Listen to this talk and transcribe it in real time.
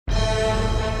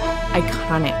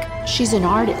iconic. She's an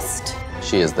artist.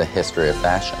 She is the history of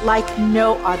fashion. Like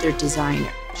no other designer.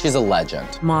 She's a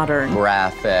legend. Modern.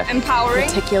 Graphic. Empowering.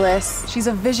 Meticulous. She's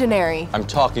a visionary. I'm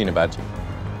talking about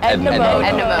Edna Mode.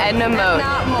 Edna Mode.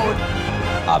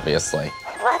 Obviously.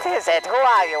 What is it? Who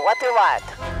are you? What do you want?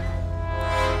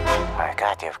 My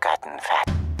God, you've gotten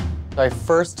fat. I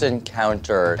first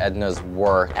encountered Edna's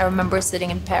work. I remember sitting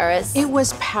in Paris. It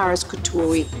was Paris Couture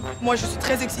Week. Moi, je suis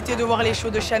très excitée de voir les shows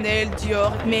de Chanel,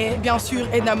 Dior, mais bien sûr,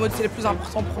 Edna Mode, c'est le plus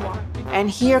important pour moi. And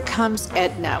here comes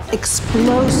Edna.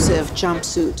 Explosive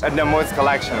jumpsuit. Edna Mode's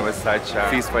collection was such a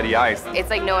feast for the eyes. It's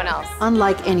like no one else.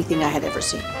 Unlike anything I had ever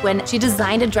seen. When she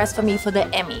designed a dress for me for the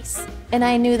Emmys, and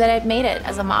I knew that I'd made it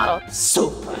as a model.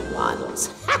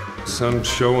 Supermodels. Some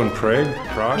show in Prague?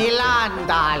 Milan,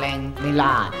 darling,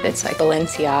 Milan. It's like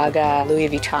Balenciaga, Louis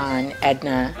Vuitton,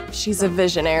 Edna. She's a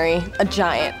visionary, a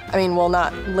giant. I mean, well,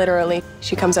 not literally.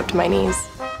 She comes up to my knees.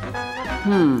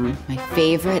 My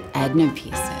favorite Edna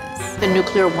pieces. The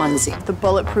nuclear onesie. The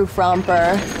bulletproof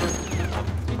romper.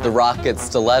 The rocket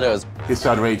stilettos. It's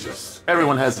outrageous.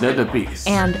 Everyone has an Edna piece.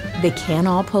 And they can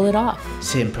all pull it off.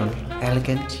 Simple,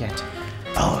 elegant, yet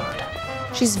bold.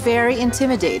 She's very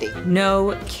intimidating.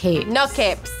 No cape. No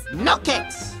capes. No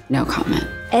kicks. No comment.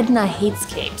 Edna hates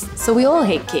capes, so we all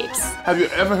hate capes. Have you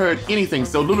ever heard anything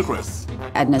so ludicrous?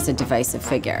 Edna's a divisive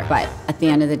figure, but at the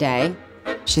end of the day,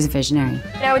 she's a visionary.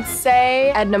 And I would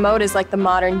say Edna Mode is like the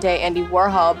modern day Andy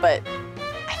Warhol, but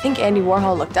I think Andy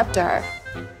Warhol looked up to her.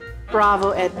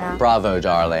 Bravo, Edna. Bravo,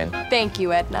 darling. Thank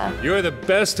you, Edna. You're the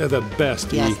best of the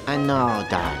best, Yes, I know,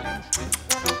 darling.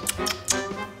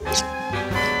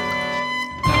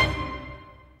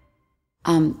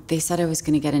 They said I was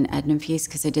gonna get an Edna piece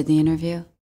because I did the interview.